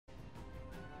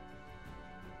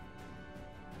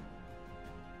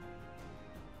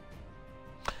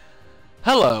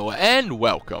Hello and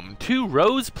welcome to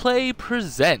Roseplay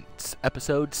Presents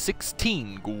Episode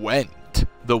 16, Gwent,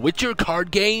 The Witcher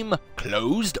card game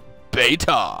closed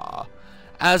beta.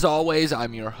 As always,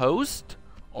 I'm your host,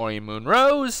 Aurian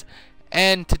MoonRose,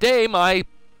 and today my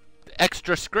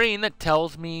extra screen that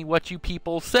tells me what you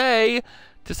people say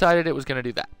decided it was going to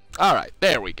do that. Alright,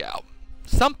 there we go.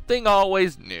 Something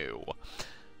always new.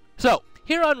 So,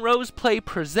 here on Roseplay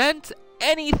Presents,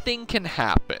 anything can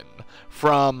happen.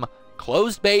 From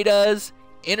closed betas,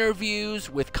 interviews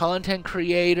with content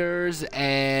creators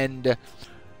and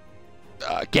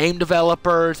game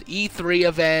developers, E3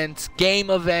 events, game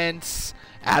events,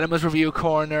 Adam's Review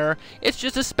Corner. It's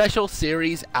just a special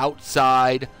series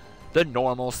outside the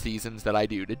normal seasons that I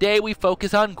do. Today we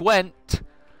focus on Gwent,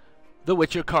 the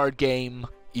Witcher card game,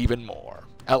 even more.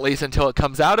 At least until it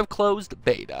comes out of closed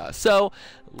beta. So,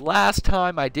 last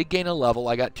time I did gain a level.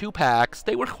 I got 2 packs.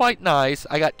 They were quite nice.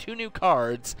 I got 2 new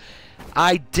cards.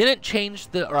 I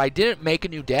didn't make a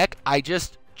new deck. I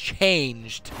just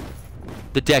changed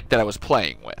the deck that I was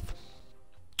playing with.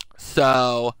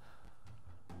 So,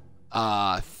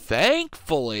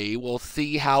 thankfully, we'll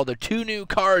see how the 2 new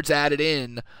cards added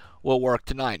in will work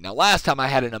tonight. Now, last time I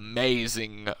had an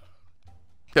amazing...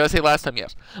 Did I say last time?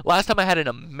 Yes. Last time I had an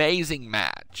amazing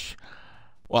match.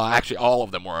 Well, actually, all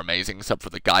of them were amazing, except for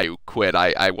the guy who quit.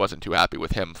 I wasn't too happy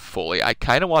with him fully. I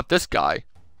kind of want this guy.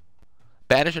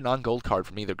 Banish a non-gold card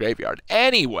from either graveyard.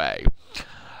 Anyway.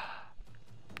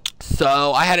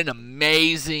 So, I had an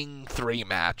amazing 3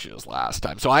 matches last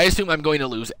time. So, I assume I'm going to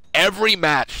lose every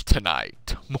match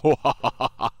tonight.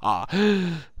 Oh,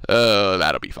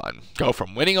 that'll be fun. Go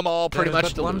from winning them all pretty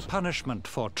much to one losing. punishment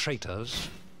for traitors.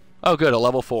 Oh, good. A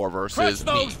level 4 versus Crush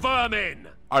those me. vermin!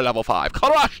 Our level 5.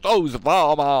 Crush those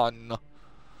vermin!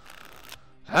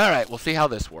 Alright, we'll see how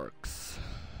this works.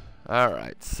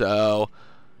 Alright, so...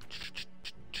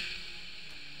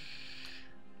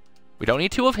 We don't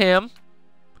need 2 of him.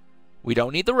 We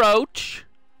don't need the roach.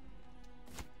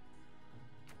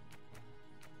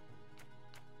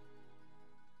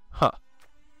 Huh.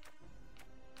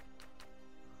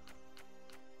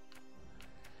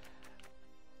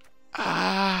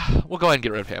 We'll go ahead and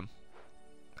get rid of him.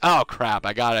 Oh, crap.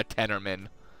 I got a Tenorman.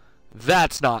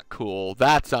 That's not cool.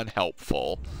 That's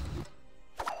unhelpful.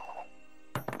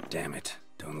 Damn it.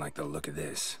 Don't like the look of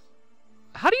this.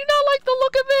 How do you not like the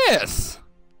look of this?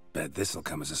 Bet this'll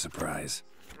come as a surprise.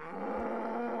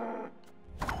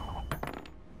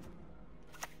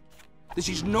 This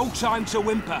is no time to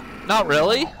whimper. Not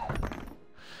really.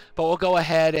 But we'll go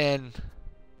ahead and...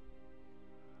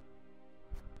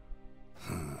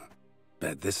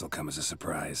 Bet this'll come as a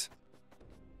surprise.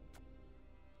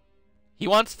 He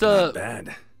wants to... Not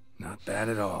bad. Not bad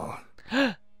at all.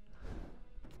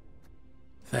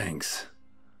 Thanks.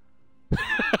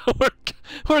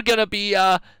 we're gonna be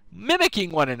mimicking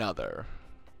one another.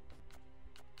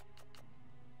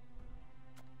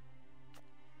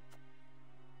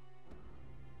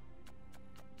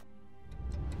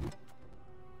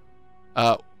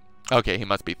 Okay, he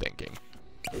must be thinking.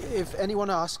 If anyone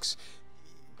asks,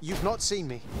 you've not seen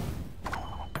me.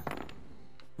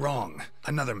 Wrong.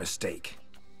 Another mistake.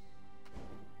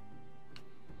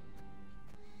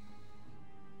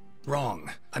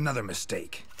 Wrong. Another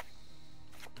mistake.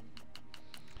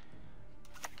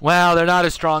 Well, they're not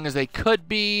as strong as they could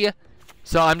be,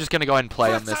 so I'm just gonna go ahead and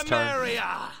play them this turn.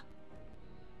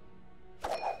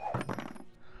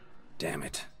 Damn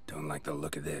it. Don't like the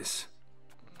look of this.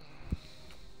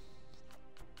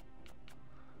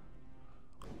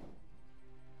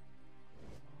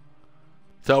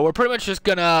 So we're pretty much just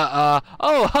gonna,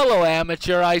 oh, hello,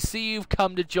 amateur. I see you've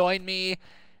come to join me.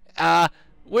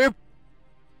 We're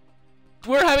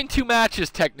having 2 matches,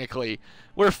 technically.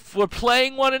 We're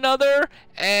playing one another,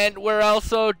 and we're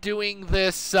also doing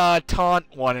this, taunt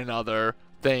one another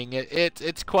thing.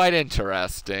 It's quite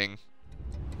interesting.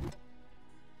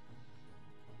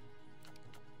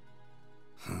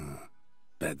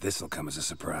 Bet this'll come as a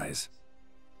surprise.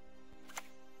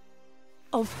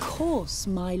 Of course,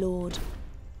 my lord.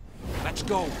 Let's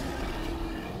go.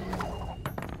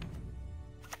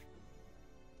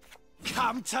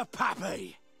 Come to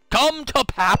Pappy. Come to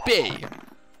Pappy!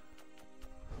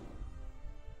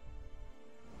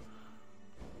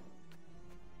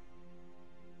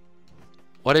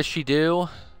 What does she do?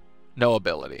 No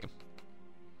ability.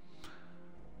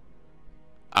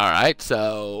 Alright,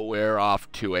 so we're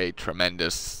off to a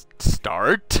tremendous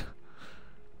start.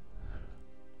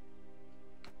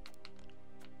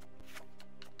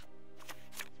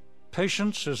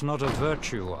 Patience is not a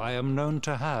virtue I am known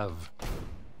to have.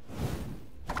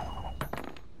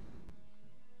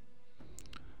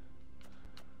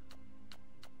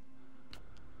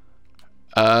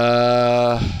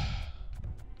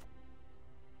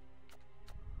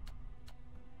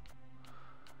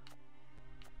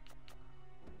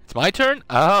 It's my turn?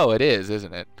 Oh, it is,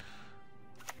 isn't it?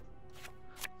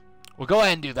 Well, go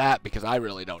ahead and do that because I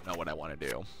really don't know what I want to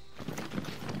do.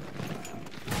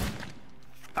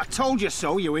 I told you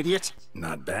so, you idiot.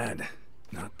 Not bad.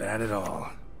 Not bad at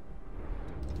all.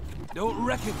 Don't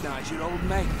recognize your old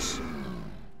mates.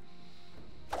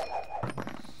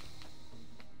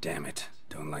 Damn it.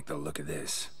 Don't like the look of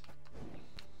this.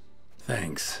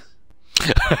 Thanks.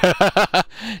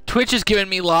 Twitch is giving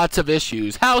me lots of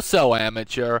issues. How so,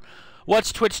 amateur?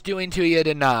 What's Twitch doing to you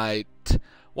tonight?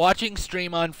 Watching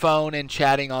stream on phone and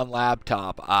chatting on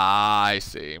laptop. Ah, I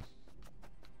see.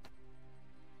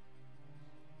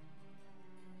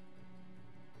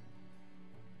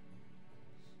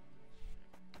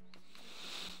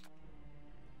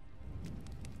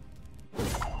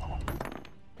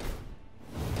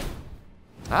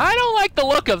 I don't like the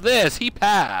look of this. He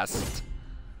passed.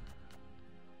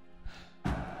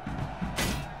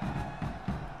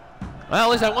 Well,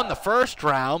 at least I won the first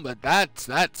round, but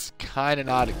that's kind of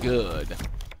not good.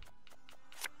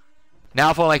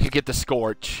 Now if only I could get the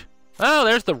Scorch. Oh,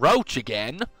 there's the Roach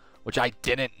again, which I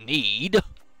didn't need.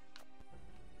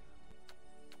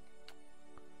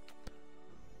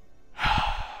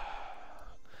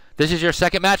 This is your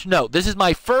second match? No, this is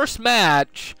my first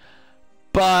match,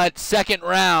 but second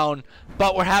round.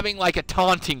 But we're having like a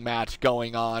taunting match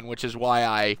going on, which is why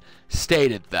I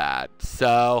stated that.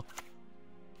 So...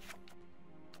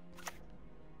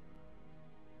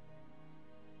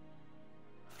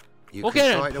 we'll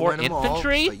get an important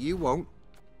infantry. But you won't.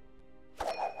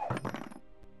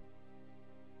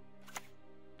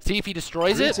 See if he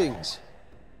destroys it. Greetings.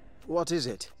 What is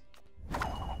it?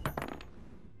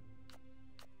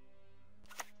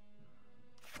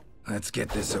 Let's get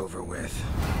this over with.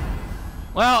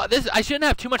 Well, this I shouldn't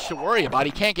have too much to worry about.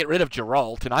 He can't get rid of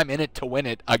Geralt, and I'm in it to win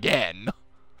it again.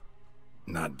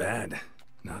 Not bad.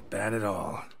 Not bad at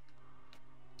all.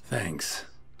 Thanks.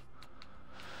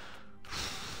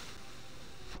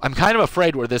 I'm kind of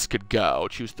afraid where this could go.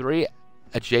 Choose 3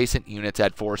 adjacent units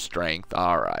at 4 strength.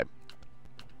 Alright.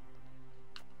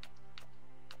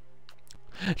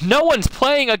 No one's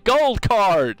playing a gold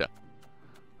card!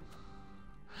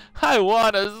 I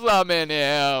want to summon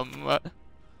him!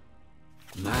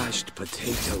 Mashed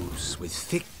potatoes with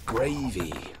thick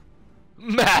gravy.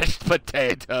 Mashed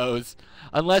potatoes!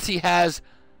 Unless he has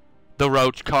the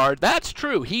Roach card. That's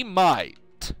true, he might.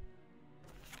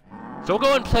 So we'll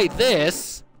go and play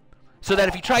this, so that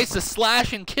if he tries to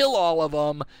slash and kill all of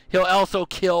them, he'll also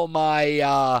kill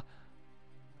my,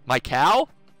 my cow?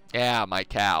 Yeah, my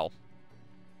cow.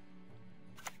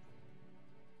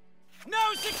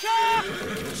 Nausicaa!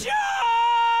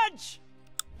 Charge!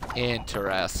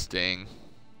 Interesting.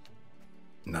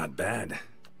 Not bad.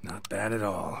 Not bad at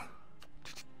all.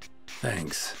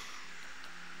 Thanks.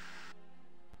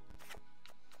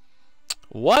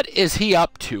 What is he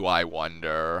up to, I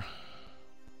wonder?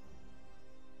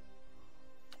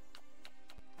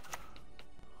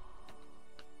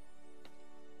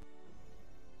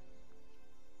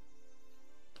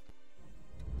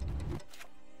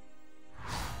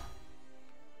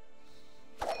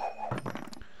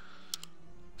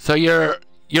 So your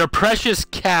precious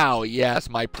cow, yes,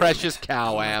 my precious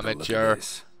cow, amateur.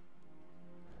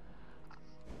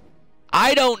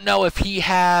 I don't know if he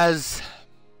has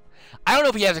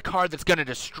a card that's going to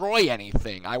destroy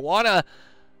anything. I want to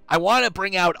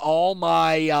bring out all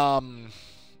my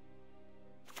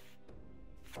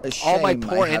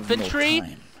poor infantry,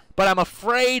 but I'm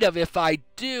afraid of if I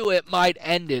do, it might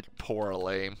end it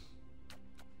poorly.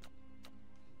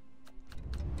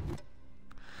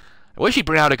 I wish he'd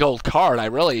bring out a gold card. I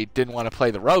really didn't want to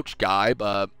play the Roach guy,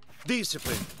 but...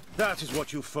 Discipline. That is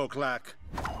what you folk lack.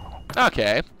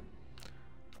 Okay.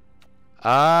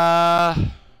 Tell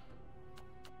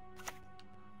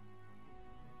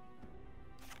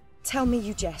me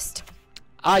you jest.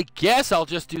 I guess I'll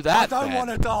just do that I don't then. want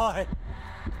to die.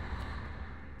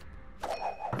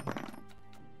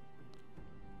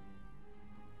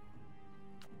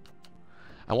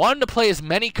 I want him to play as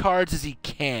many cards as he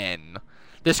can.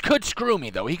 This could screw me,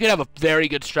 though. He could have a very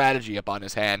good strategy up on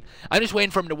his hand. I'm just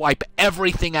waiting for him to wipe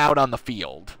everything out on the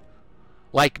field.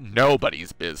 Like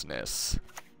nobody's business.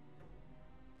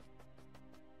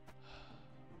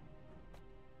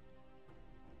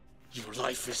 Your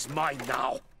life is mine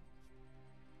now.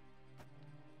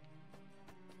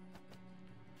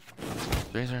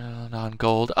 These are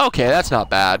non-gold. Okay, that's not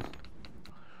bad.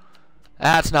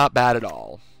 That's not bad at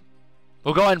all.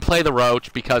 We'll go ahead and play the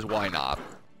Roach, because why not?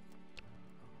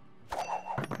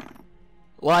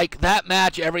 Like, that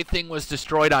match, everything was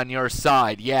destroyed on your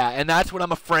side. Yeah, and that's what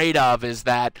I'm afraid of, is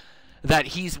that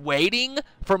he's waiting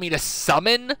for me to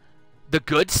summon the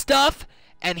good stuff,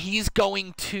 and he's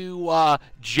going to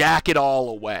jack it all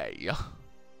away.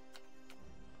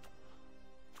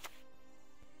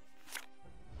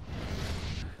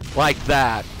 Like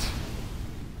that.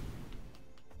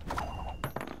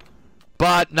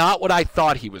 But not what I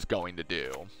thought he was going to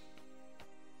do.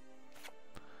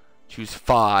 Choose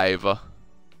 5. 2, 3,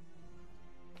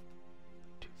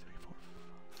 4,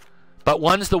 5. But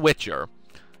 1's the Witcher.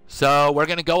 So we're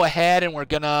going to go ahead and we're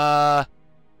going to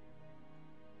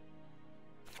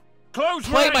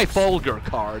play my Fulgur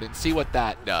card and see what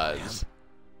that does.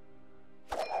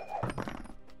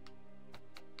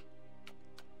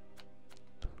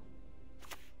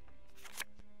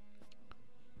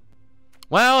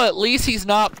 Well, at least he's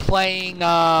not playing,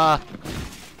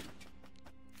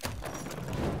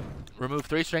 remove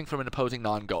 3 strength from an opposing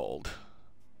non-gold.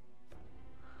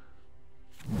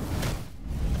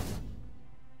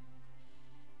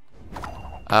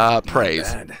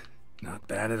 Praise. Not bad. Not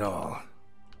bad at all.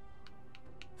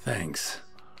 Thanks.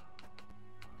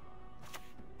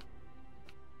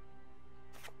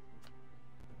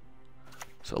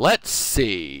 So let's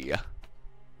see.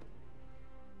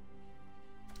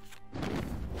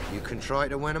 You can try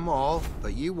to win them all,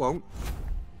 but you won't.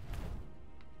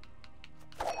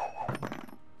 I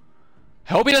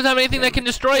hope he doesn't have anything that can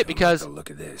destroy it, because Look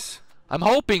at this. I'm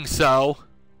hoping so.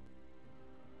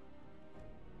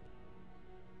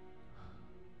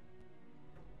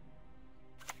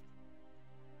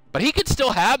 But he could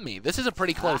still have me. This is a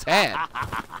pretty close hand.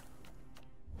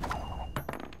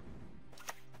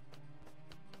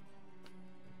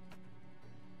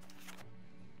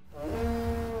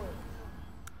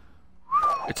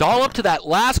 It's all up to that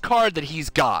last card that he's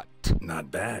got.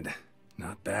 Not bad.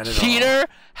 Not bad at all. Cheater?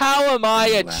 How am I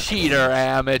a cheater,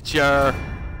 amateur?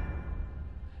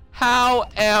 How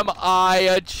am I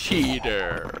a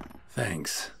cheater?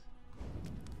 Thanks.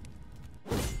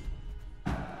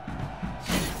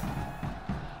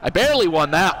 I barely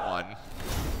won that one.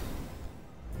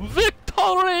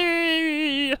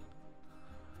 Victory!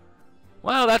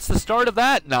 Well, that's the start of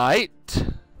that night.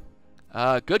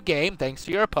 Good game, thanks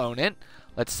to your opponent.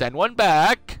 Let's send one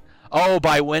back. Oh,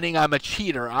 by winning, I'm a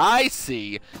cheater. I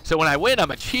see. So when I win, I'm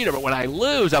a cheater, but when I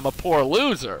lose, I'm a poor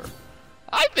loser.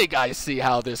 I think I see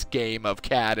how this game of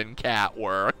cat and cat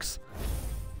works.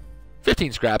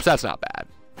 15 scraps, that's not bad.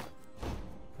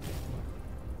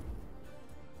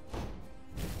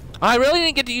 I really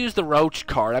didn't get to use the Roach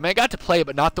card. I mean, I got to play it,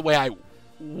 but not the way I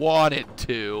wanted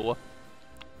to.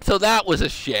 So that was a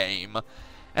shame.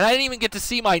 And I didn't even get to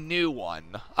see my new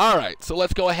one. Alright, so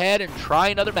let's go ahead and try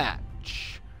another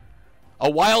match. A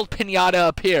wild pinata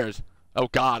appears. Oh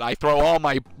god, I throw all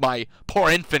my poor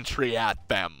infantry at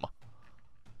them.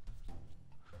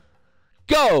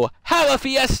 Go! Have a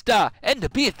fiesta!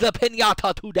 And beat the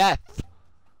pinata to death!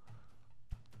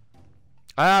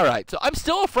 Alright, so I'm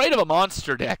still afraid of a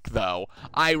monster deck, though.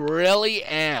 I really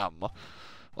am.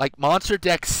 Like, monster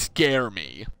decks scare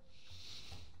me.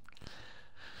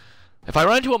 If I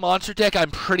run into a monster deck, I'm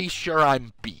pretty sure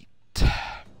I'm beat.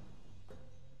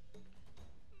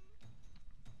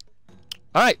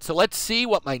 Alright, so let's see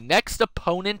what my next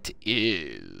opponent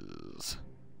is.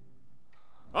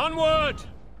 Onward!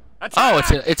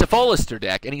 Attack! Oh, it's a Folister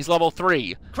deck, and he's level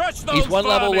 3. Crush those He's one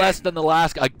level vermin! less than the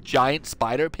last. A giant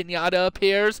spider pinata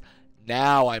appears.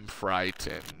 Now I'm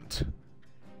frightened.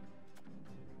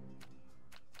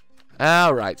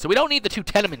 Alright, so we don't need the 2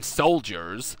 tenement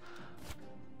soldiers.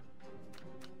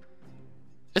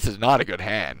 This is not a good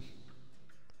hand.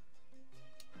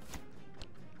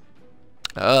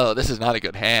 Oh, this is not a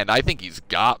good hand. I think he's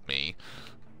got me.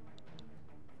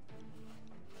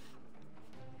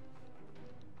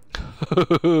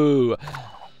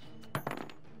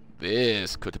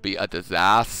 This could be a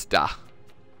disaster.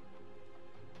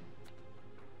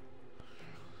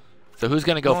 So who's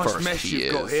gonna go Nice first? mess He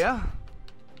you've got is. here.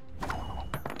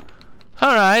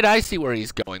 Alright, I see where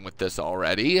he's going with this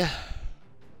already.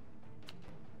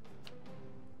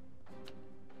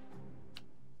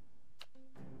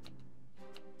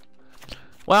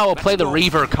 Well, we'll play the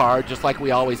Reaver card, just like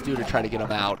we always do to try to get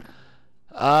him out.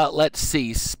 Let's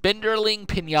see. Spinderling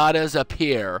pinatas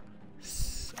appear.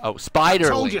 Oh, Spiderling. I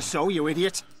told you so, you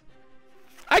idiot.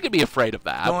 I could be afraid of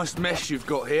that. Nice mess you've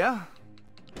got here.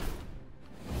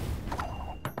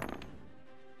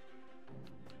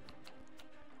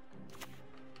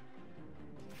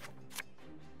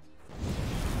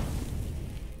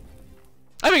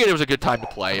 I figured it was a good time to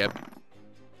play it.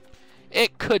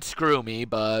 It could screw me,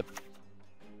 but...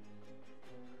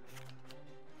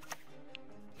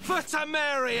 For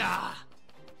Temeria!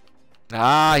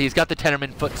 Ah, he's got the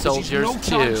Tenement foot soldiers, no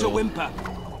time to too. whimper.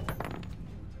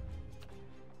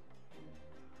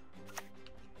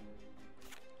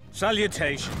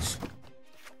 Salutations.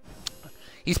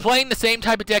 He's playing the same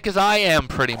type of deck as I am,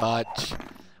 pretty much.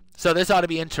 So this ought to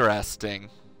be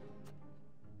interesting.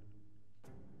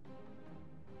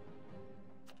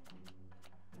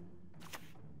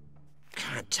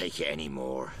 Can't take it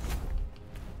anymore.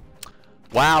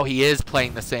 Wow, he is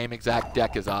playing the same exact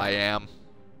deck as I am.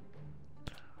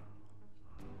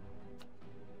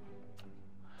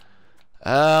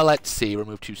 Let's see.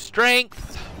 Remove 2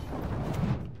 strength.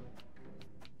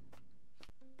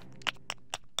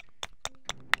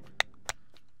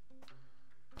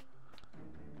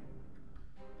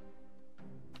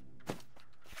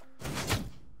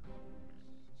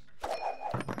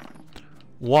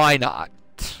 Why not?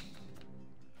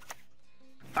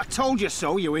 I told you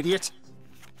so, you idiot.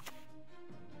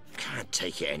 Can't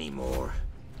take it anymore.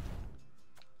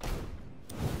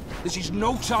 This is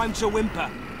no time to whimper.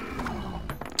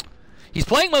 He's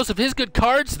playing most of his good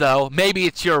cards, though. Maybe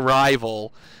it's your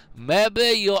rival.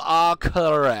 Maybe you are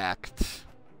correct.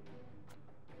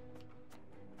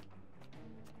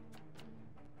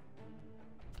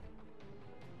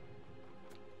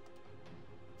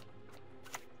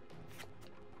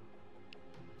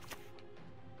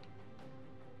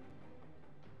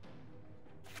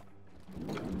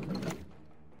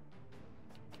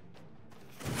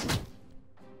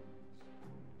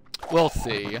 We'll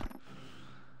see.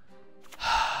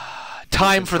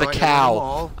 Time for the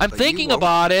cow. I'm thinking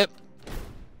about it.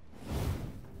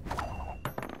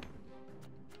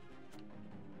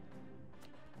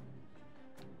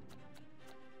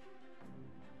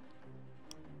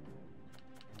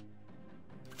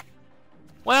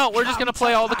 Well, we're just gonna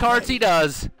play all the cards he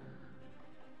does.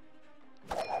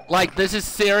 Like, this is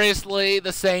seriously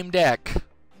the same deck.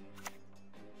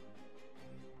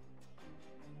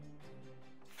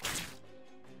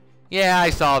 Yeah, I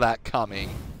saw that coming.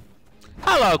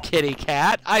 Hello, kitty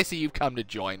cat. I see you've come to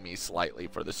join me slightly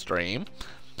for the stream.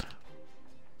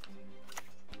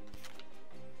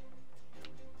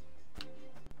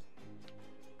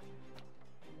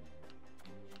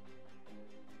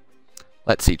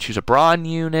 Let's see, choose a brawn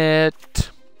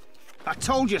unit. I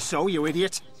told you so, you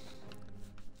idiot.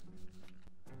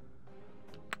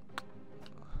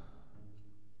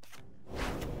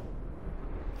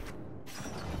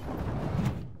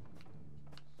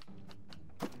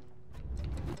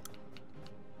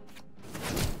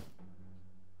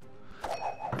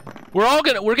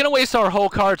 We're gonna waste our whole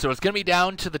card, so it's gonna be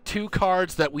down to the 2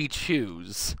 cards that we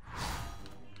choose.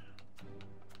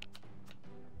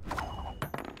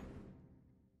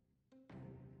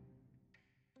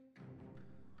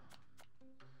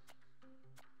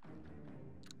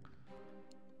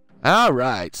 All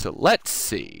right, so let's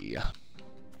see.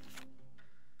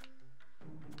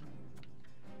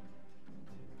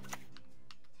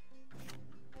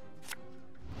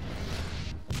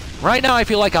 Right now, I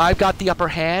feel like I've got the upper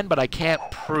hand, but I can't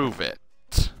prove it.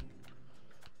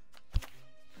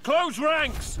 Close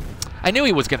ranks! I knew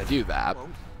he was going to do that.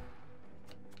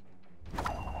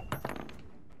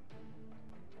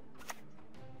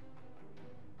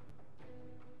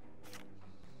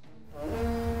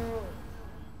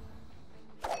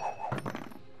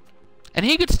 And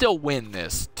he could still win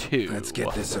this, too. Let's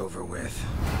get this over with.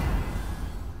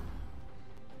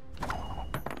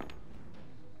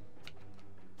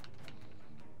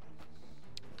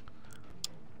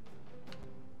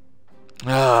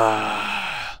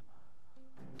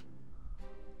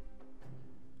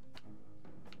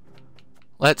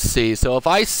 Let's see. So if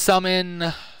I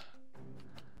summon...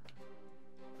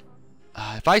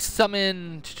 If I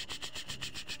summon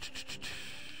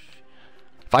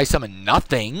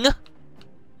nothing...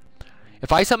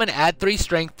 If I summon add 3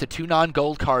 strength to 2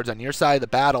 non-gold cards on your side of the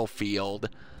battlefield...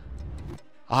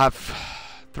 I'll have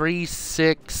 3,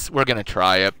 6... We're gonna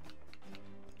try it.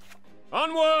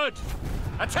 Onward!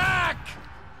 Attack!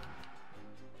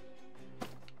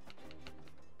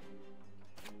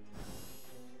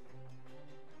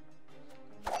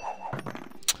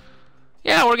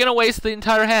 Yeah, we're gonna waste the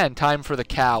entire hand. Time for the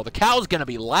cow. The cow's gonna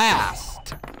be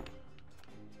last.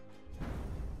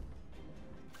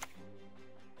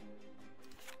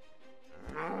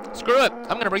 Screw it.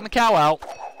 I'm gonna bring the cow out.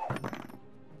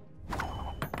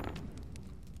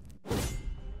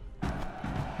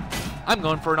 I'm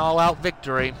going for an all-out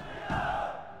victory.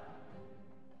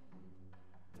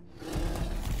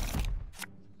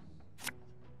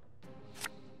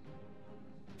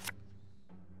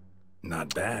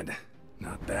 Not bad.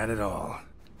 Not bad at all.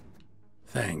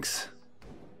 Thanks.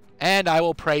 And I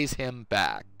will praise him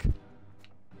back.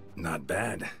 Not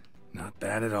bad. Not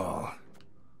bad at all.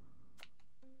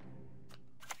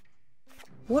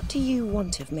 What do you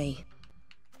want of me?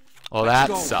 Well,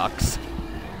 that sucks.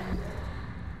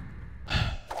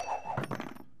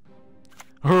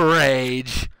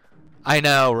 Rage. I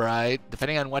know, right?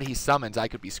 Depending on what he summons, I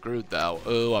could be screwed, though.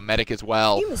 Ooh, a medic as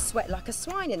well. You must sweat like a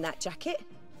swine in that jacket.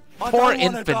 Poor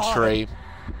infantry.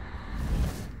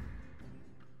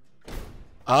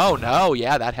 Oh, no.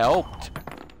 Yeah, that helped.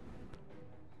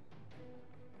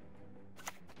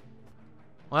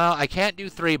 Well, I can't do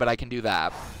 3, but I can do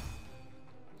that.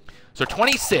 So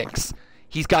 26.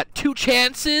 He's got 2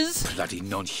 chances. Bloody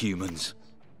non-humans.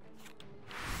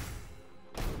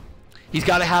 He's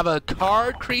got to have a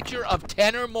card creature of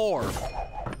 10 or more.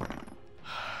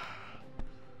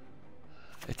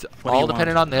 It's all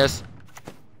dependent on this.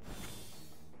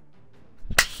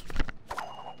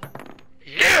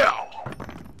 Yeah!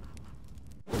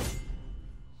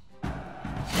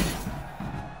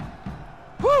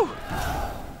 Whew!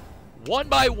 1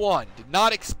 by 1. Did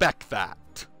not expect that.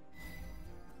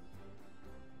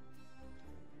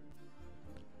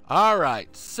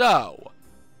 Alright, so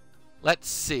let's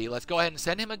see. Let's go ahead and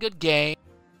send him a good game.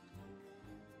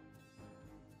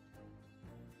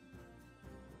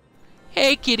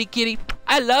 Hey, kitty, kitty.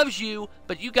 I loves you,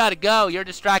 but you gotta go. You're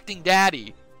distracting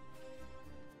Daddy.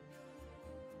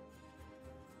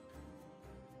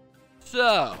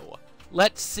 So,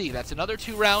 let's see. That's another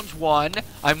 2 rounds won.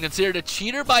 I'm considered a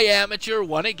cheater by amateur,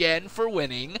 won again for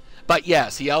winning. But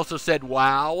yes, he also said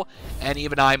wow, and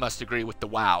even I must agree with the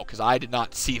wow, because I did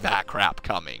not see that crap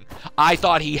coming. I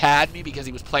thought he had me because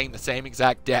he was playing the same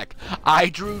exact deck. I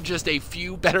drew just a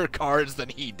few better cards than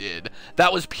he did.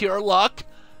 That was pure luck.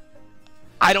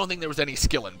 I don't think there was any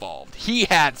skill involved. He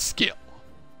had skill.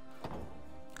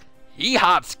 He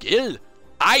had skill.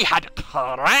 I had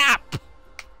crap.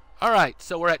 Alright,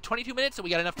 so we're at 22 minutes, so we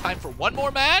got enough time for one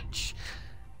more match.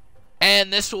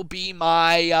 And this will be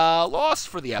my loss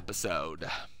for the episode.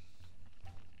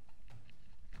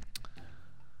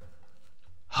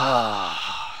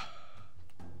 Ah,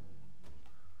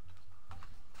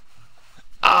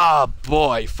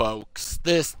 boy, folks.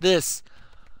 This.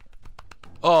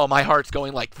 Oh, my heart's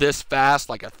going like this fast,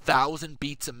 like 1,000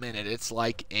 beats a minute. It's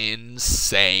like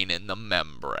insane in the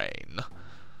membrane.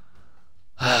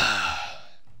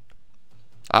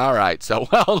 Alright, so,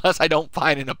 well, unless I don't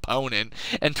find an opponent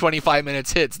and 25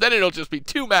 minutes hits, then it'll just be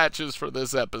 2 matches for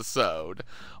this episode.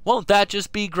 Won't that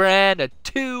just be grand? A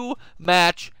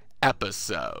 2-match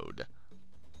episode.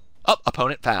 Oh,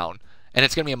 opponent found. And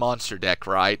it's going to be a monster deck,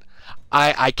 right?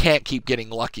 I can't keep getting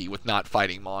lucky with not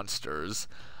fighting monsters.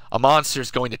 A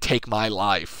monster's going to take my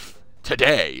life.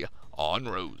 Today on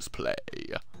Rose Play.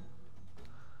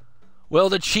 Will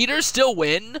the cheater still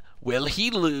win? Will he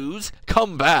lose?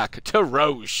 Come back to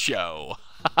Rose Show.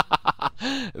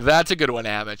 That's a good one,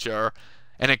 amateur.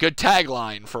 And a good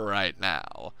tagline for right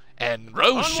now. And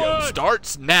Rose Show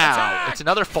starts now. Attack! It's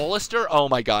another Follister? Oh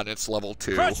my god, it's level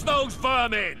 2. Crush those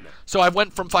vermin! So I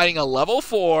went from fighting a level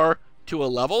 4 to a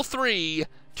level 3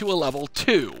 to a level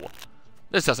 2.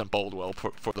 This doesn't bode well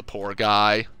for the poor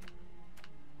guy.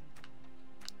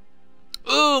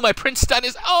 Ooh, my Prince Stun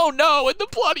is... Oh, no, and the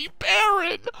Bloody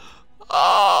Baron.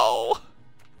 Oh.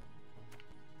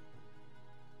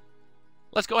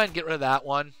 Let's go ahead and get rid of that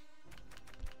one.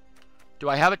 Do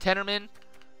I have a Tenderman?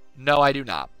 No, I do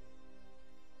not.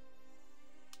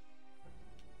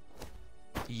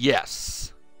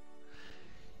 Yes.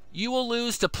 You will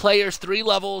lose to players 3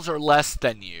 levels or less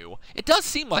than you. It does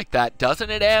seem like that, doesn't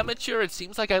it, amateur? It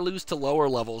seems like I lose to lower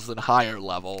levels than higher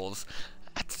levels.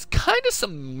 That's kind of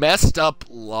some messed up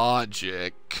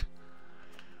logic.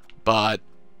 But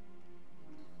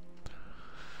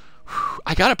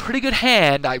I got a pretty good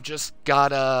hand. I've just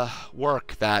gotta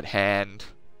work that hand.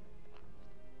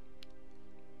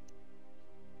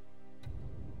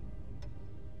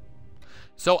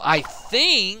 So I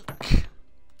think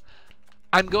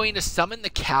I'm going to summon the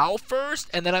cow first,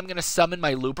 and then I'm going to summon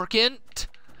my lubricant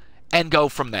and go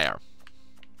from there.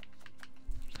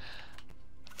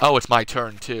 Oh, it's my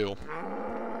turn, too.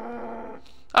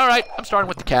 Alright, I'm starting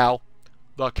with the cow.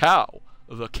 The cow.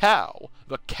 The cow.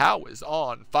 The cow is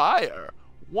on fire.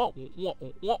 Wah, wah,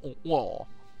 wah, wah.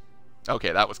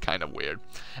 Okay, that was kind of weird.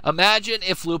 Imagine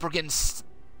if lubricant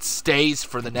stays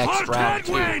for the next round,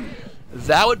 too.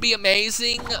 That would be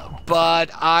amazing, but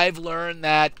I've learned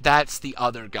that that's the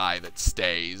other guy that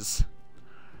stays.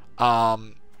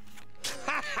 The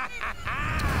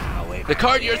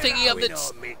card you're thinking of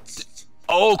that's...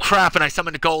 Oh, crap, and I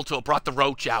summoned a gold tool, brought the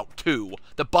roach out, too.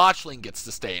 The botchling gets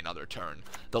to stay another turn.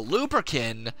 The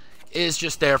lubricant is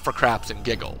just there for craps and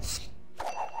giggles.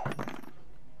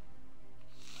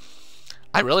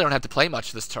 I really don't have to play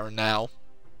much this turn now.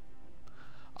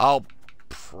 I'll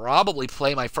probably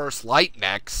play my first light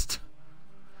next,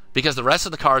 because the rest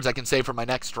of the cards I can save for my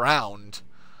next round.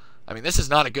 I mean, this is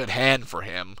not a good hand for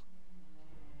him.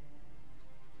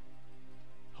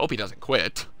 Hope he doesn't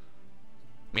quit.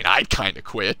 I mean, I'd kind of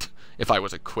quit if I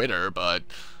was a quitter, but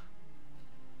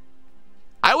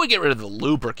I would get rid of the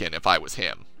lubricant if I was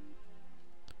him.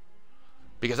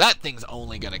 Because that thing's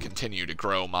only going to continue to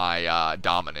grow my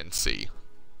dominancy.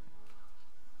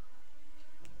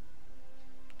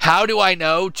 How do I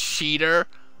know, cheater?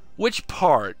 Which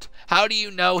part? How do you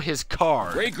know his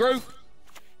card? Regroup.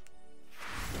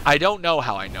 I don't know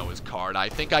how I know his card. I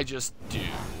think I just do.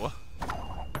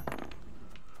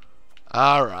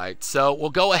 Alright, so we'll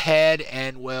go ahead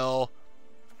and we'll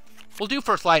do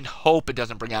first line, hope it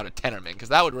doesn't bring out a Tenorman, because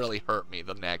that would really hurt me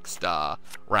the next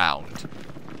round.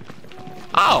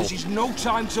 Oh! This is no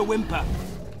time to whimper.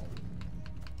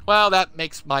 Well, that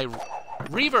makes my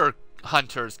Reaver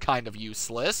Hunters kind of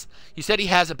useless. You said he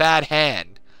has a bad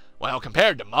hand. Well,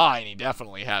 compared to mine, he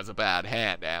definitely has a bad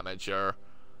hand, amateur.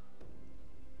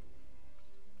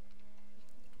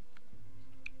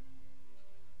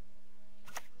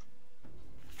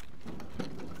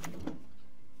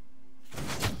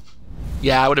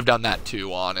 Yeah, I would have done that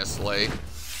too, honestly.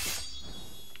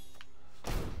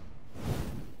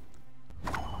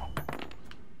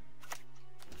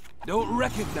 Don't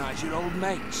recognize your old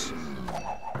mates.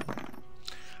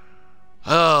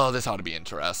 Oh, this ought to be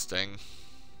interesting.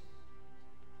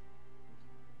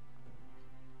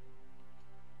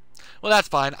 Well, that's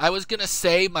fine. I was going to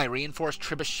save my reinforced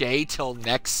trebuchet till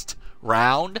next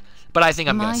round, but I think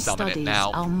I'm going to summon it now.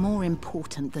 My studies are more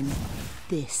important than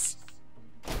this.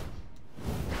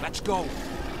 Let's go.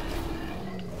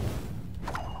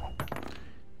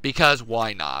 Because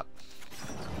why not?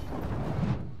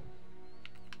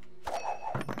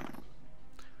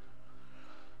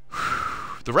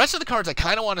 The rest of the cards I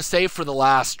kind of want to save for the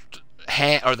last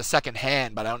hand, or the second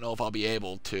hand, but I don't know if I'll be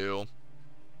able to.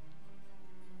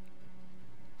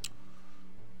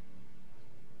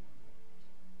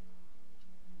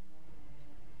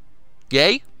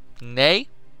 Yay? Nay?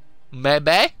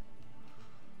 Maybe?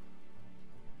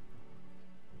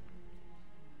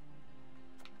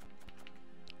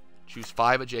 Choose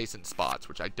 5 adjacent spots,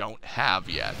 which I don't have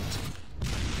yet.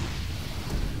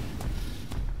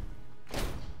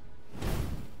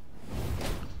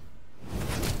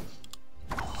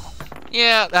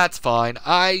 Yeah, that's fine.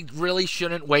 I really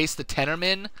shouldn't waste the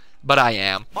Tenorman, but I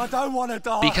am. I don't want to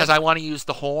die. Because I want to use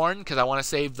the Horn, because I want to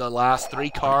save the last 3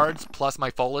 cards, plus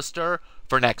my Folister,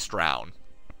 for next round.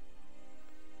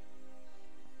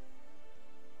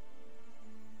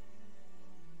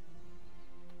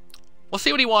 We'll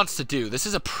see what he wants to do. This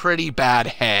is a pretty bad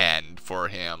hand for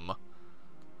him.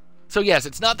 So yes,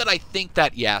 it's not that I think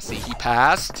that, yeah, see, he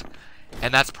passed.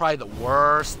 And that's probably the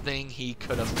worst thing he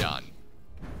could have done.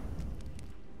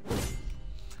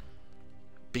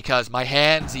 Because my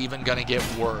hand's even going to get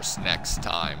worse next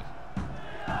time.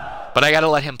 But I got to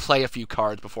let him play a few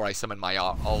cards before I summon my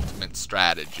ultimate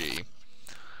strategy.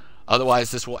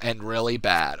 Otherwise, this will end really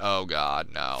bad. Oh god,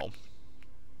 no.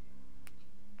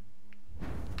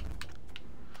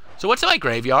 So what's in my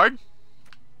graveyard?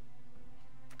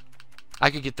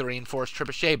 I could get the reinforced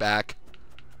trebuchet back.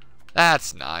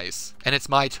 That's nice. And it's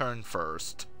my turn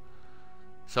first.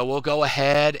 So we'll go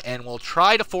ahead and we'll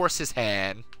try to force his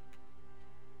hand.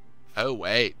 Oh,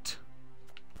 wait.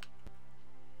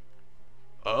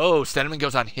 Oh, Stenman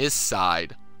goes on his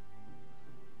side.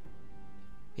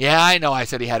 Yeah, I know I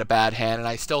said he had a bad hand, and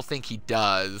I still think he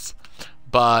does.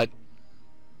 But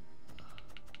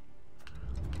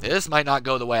this might not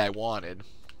go the way I wanted.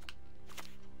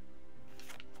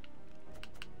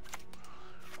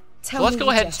 So let's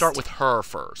go ahead and start with her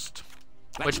first.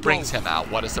 Which brings him out.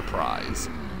 What a surprise.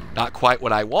 Not quite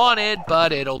what I wanted,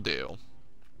 but it'll do.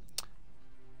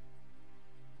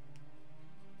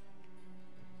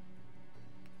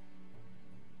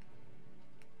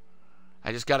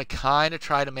 I just gotta kind of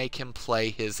try to make him play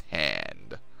his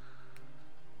hand.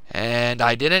 And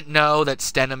I didn't know that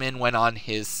Stenman went on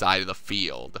his side of the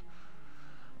field.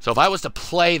 So if I was to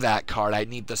play that card, I'd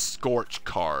need the Scorch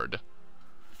card.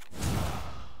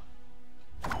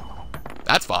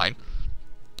 That's fine.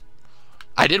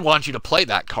 I did want you to play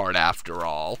that card after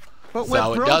all. But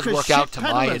so it does work out to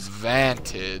my peddlers.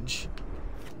 advantage.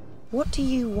 What do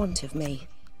you want of me?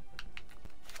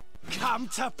 Come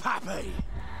to Pappy.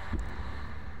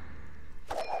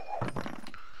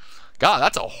 God,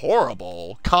 that's a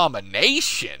horrible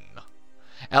combination.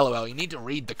 LOL, you need to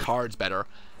read the cards better.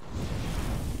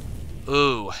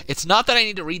 Ooh, it's not that I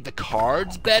need to read the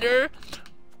cards better,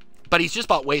 but he's just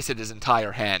about wasted his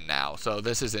entire hand now, so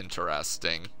this is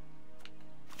interesting.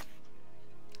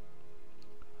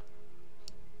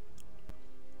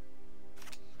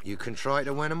 You can try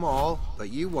to win them all,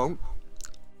 but you won't.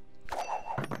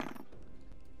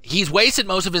 He's wasted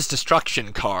most of his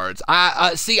destruction cards.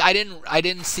 See, I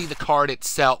didn't see the card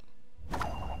itself.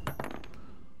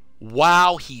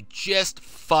 Wow, he just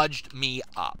fudged me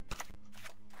up.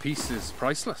 Peace is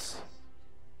priceless.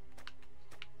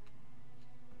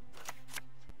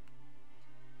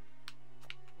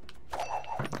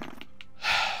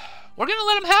 We're gonna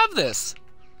let him have this.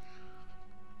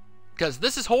 Because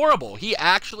this is horrible. He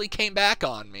actually came back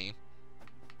on me.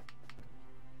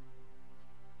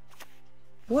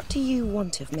 What do you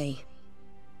want of me?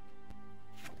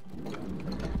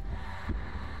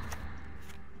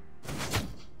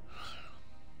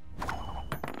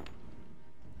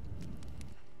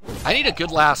 I need a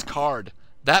good last card.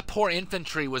 That poor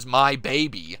infantry was my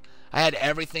baby. I had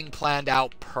everything planned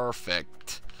out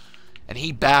perfect. And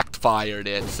he backfired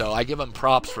it, so I give him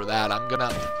props for that.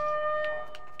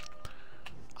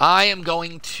 I am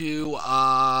going to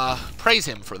praise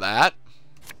him for that.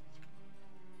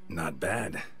 Not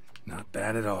bad. Not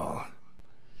bad at all.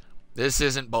 This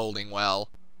isn't boding well.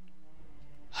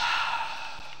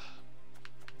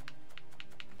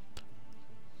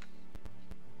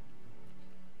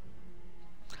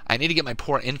 I need to get my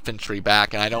poor infantry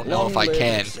back, and I don't know if I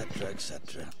can. Etc.,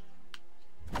 etc.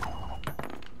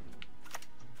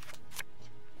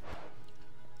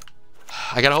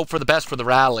 I gotta hope for the best for the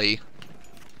rally.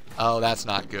 Oh, that's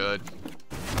not good.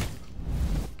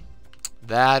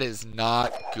 That is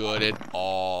not good at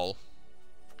all.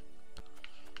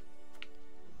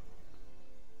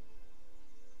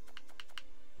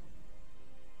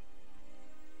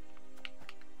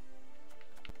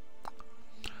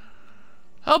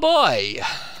 Oh boy.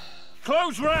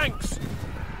 Close ranks!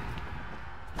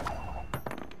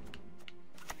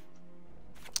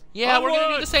 Yeah, we're gonna do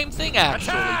Onward! the same thing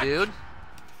actually, Attack! dude.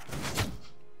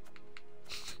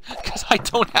 Because I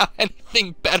don't have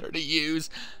anything better to use.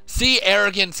 See,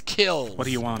 arrogance kills. What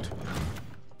do you want?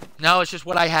 No, it's just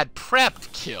what I had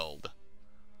prepped killed.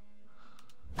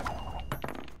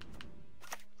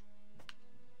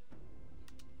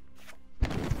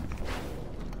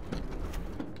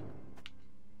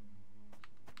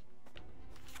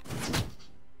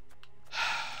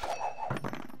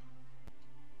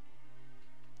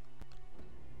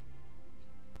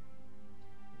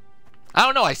 I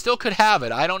don't know, I still could have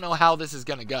it. I don't know how this is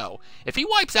going to go. If he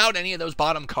wipes out any of those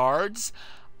bottom cards,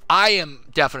 I am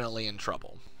definitely in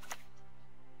trouble.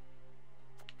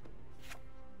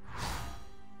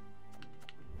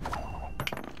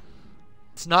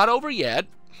 It's not over yet.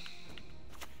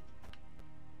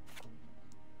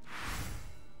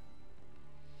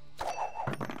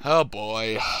 Oh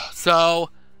boy.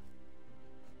 So,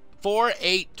 4,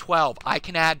 8, 12. I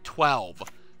can add 12.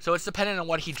 So it's dependent on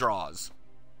what he draws.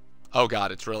 Oh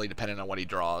god, it's really dependent on what he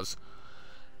draws.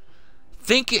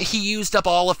 Think he used up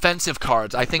all offensive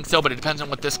cards. I think so, but it depends on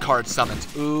what this card summons.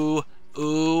 Ooh,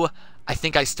 ooh. I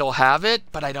think I still have it,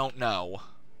 but I don't know.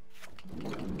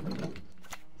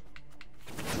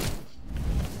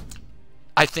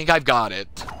 I think I've got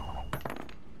it.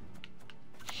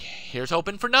 Here's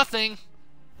hoping for nothing.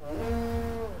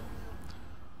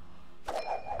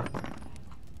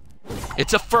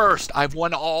 It's a first. I've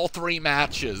won all 3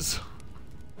 matches.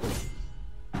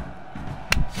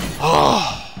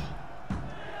 Oh.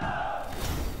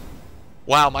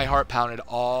 Wow, my heart pounded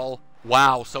all.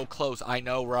 Wow, so close. I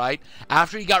know, right?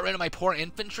 After he got rid of my poor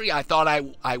infantry, I thought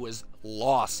I was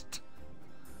lost.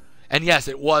 And yes,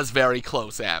 it was very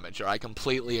close, Amateur. I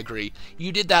completely agree.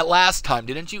 You did that last time,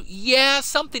 didn't you? Yeah,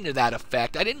 something to that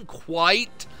effect. I didn't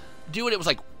quite do it. It was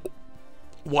like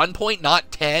 1 point,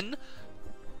 not 10.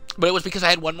 But it was because I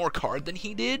had 1 more card than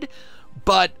he did.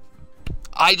 But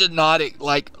I did not,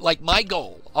 like my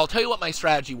goal. I'll tell you what my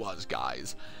strategy was,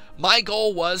 guys. My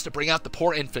goal was to bring out the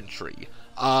poor infantry.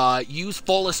 Use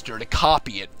Fullister to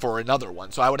copy it for another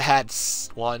one. So I would have had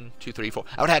 1, 2, 3, 4.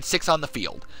 I would have had 6 on the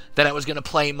field. Then I was going to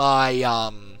play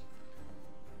my,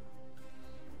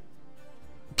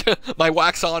 my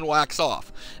wax on, wax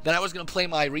off. Then I was going to play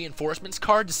my reinforcements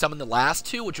card to summon the last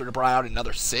 2, which would have brought out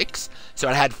another 6. So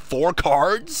I had 4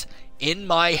 cards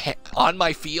in on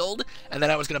my field, and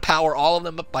then I was going to power all of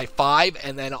them up by 5,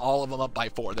 and then all of them up by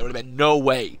 4. There would have been no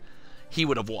way he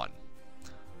would have won.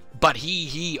 But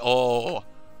oh,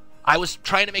 I was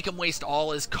trying to make him waste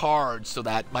all his cards so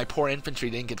that my poor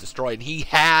infantry didn't get destroyed, and he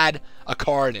had a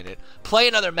card in it. Play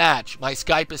another match. My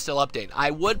Skype is still updating. I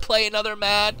would play another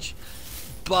match,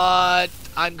 but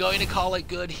I'm going to call it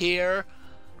good here.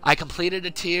 I completed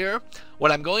a tier.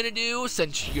 What I'm going to do,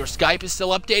 since your Skype is still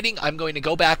updating, I'm going to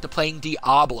go back to playing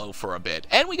Diablo for a bit.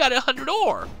 And we got 100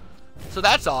 ore. So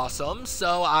that's awesome.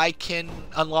 So I can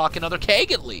unlock another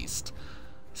keg at least.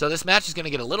 So this match is going to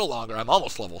get a little longer. I'm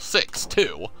almost level 6,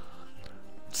 too.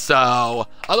 So,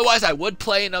 otherwise I would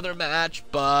play another match,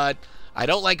 but I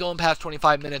don't like going past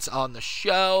 25 minutes on the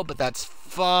show, but that's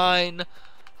fine.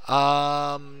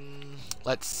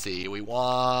 Let's see. We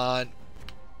want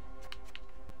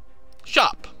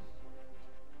shop.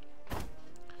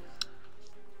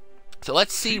 So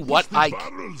let's see what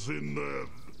barrels in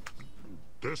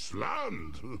this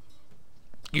land.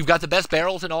 You've got the best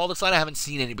barrels in all this land? I haven't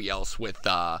seen anybody else with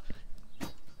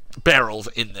barrels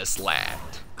in this land.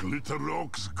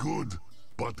 Glitterrock's good,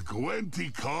 but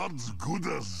Gwenty cards good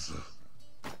as.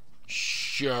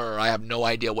 Sure, I have no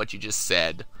idea what you just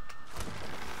said.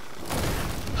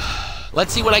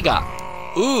 Let's see what I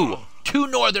got. Ooh, 2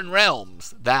 Northern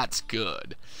Realms. That's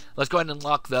good. Let's go ahead and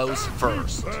unlock those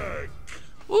first.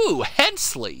 Ooh,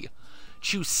 Hensley.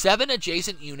 Choose 7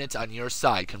 adjacent units on your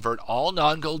side. Convert all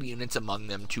non-gold units among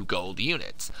them to gold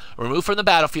units. Remove from the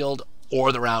battlefield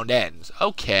or the round ends.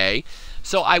 Okay.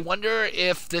 So I wonder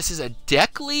if this is a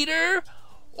deck leader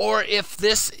or if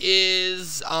this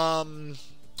is an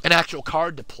actual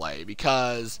card to play,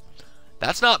 because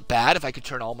that's not bad if I could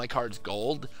turn all my cards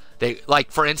gold.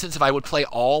 Like, for instance, if I would play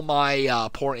all my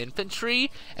poor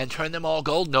infantry and turn them all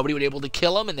gold, nobody would be able to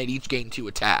kill them and they'd each gain 2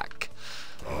 attack.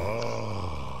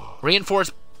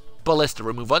 Reinforced Ballista.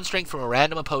 Remove 1 strength from a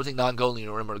random opposing non-gold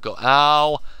unit. Remember to go.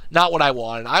 Ow. Not what I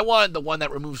wanted. I wanted the one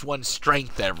that removes 1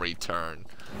 strength every turn.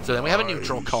 So then we have a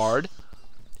neutral card.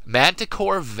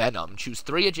 Manticore Venom. Choose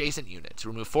 3 adjacent units.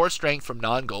 Remove 4 strength from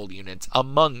non-gold units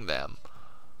among them.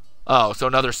 Oh, so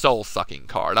another soul-sucking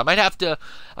card. I might have to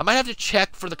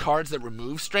check for the cards that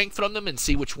remove strength from them and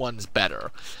see which one's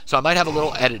better. So I might have a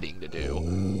little editing to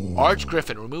do. Arch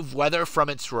Griffin. Remove weather from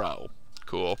its row.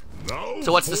 Cool.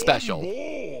 So what's the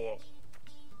special?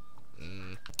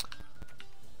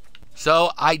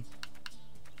 So I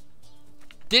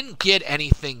didn't get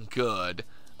anything good.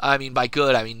 I mean, by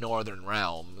good, I mean Northern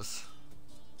Realms.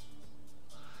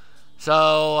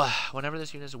 So, whenever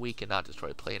this unit is weak and not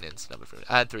destroyed, play an instant.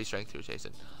 Add 3 strength to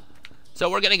adjacent. So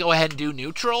we're going to go ahead and do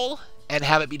neutral and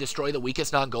have it be destroy the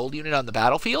weakest non-gold unit on the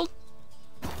battlefield?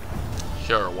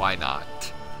 Sure, why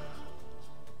not?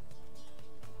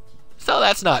 So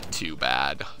that's not too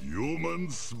bad. Human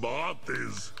smart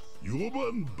is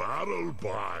human barrel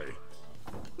buy.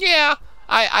 Yeah,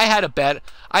 I had a bet.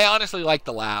 I honestly like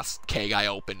the last keg I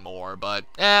opened more, but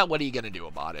what are you going to do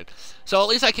about it? So at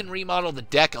least I can remodel the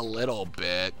deck a little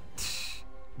bit.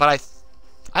 But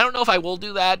I don't know if I will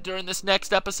do that during this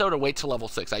next episode or wait till level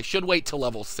 6. I should wait till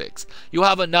level 6. You'll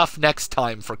have enough next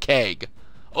time for keg.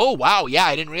 Oh, wow, yeah,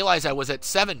 I didn't realize I was at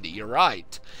 70. You're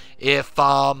right. If,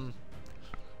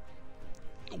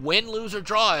 win, lose, or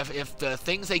draw, if the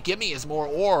things they give me is more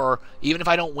ore, even if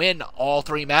I don't win all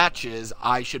 3 matches,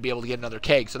 I should be able to get another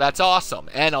keg. So that's awesome,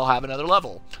 and I'll have another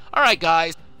level. Alright,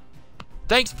 guys.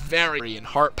 Thanks very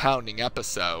heart-pounding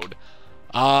episode.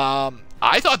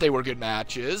 I thought they were good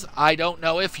matches. I don't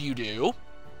know if you do.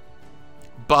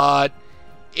 But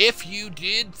if you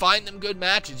did find them good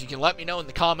matches, you can let me know in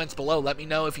the comments below. Let me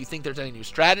know if you think there's any new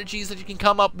strategies that you can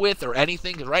come up with or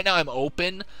anything. Because right now I'm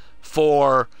open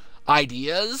for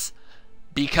ideas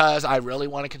because I really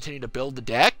want to continue to build the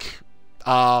deck.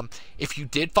 If you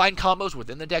did find combos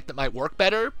within the deck that might work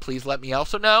better, please let me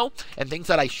also know, and things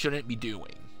that I shouldn't be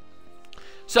doing.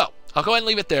 So I'll go ahead and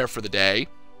leave it there for the day.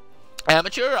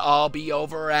 Amateur, I'll be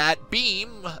over at Beam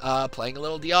playing a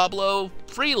little Diablo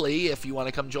freely if you want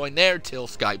to come join there till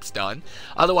Skype's done.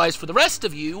 Otherwise, for the rest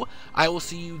of you, I will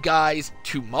see you guys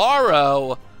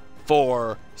tomorrow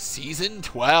for Season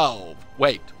 12.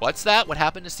 Wait, what's that? What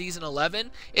happened to Season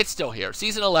 11? It's still here.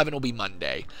 Season 11 will be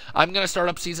Monday. I'm going to start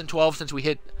up Season 12 since we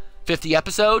hit 50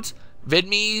 episodes.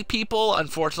 VidMe people,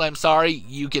 unfortunately, I'm sorry.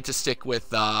 You get to stick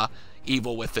with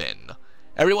Evil Within.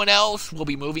 Everyone else will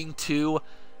be moving to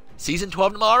Season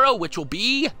 12 tomorrow, which will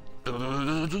be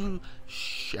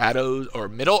Shadows, or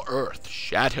Middle-earth,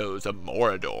 Shadows of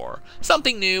Mordor.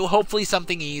 Something new, hopefully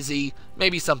something easy,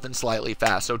 maybe something slightly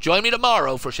fast. So join me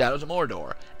tomorrow for Shadows of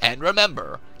Mordor. And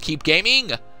remember, keep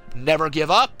gaming, never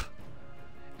give up,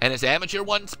 and as Amateur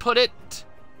once put it,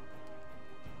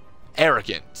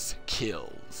 arrogance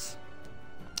kills.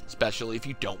 Especially if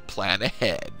you don't plan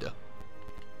ahead.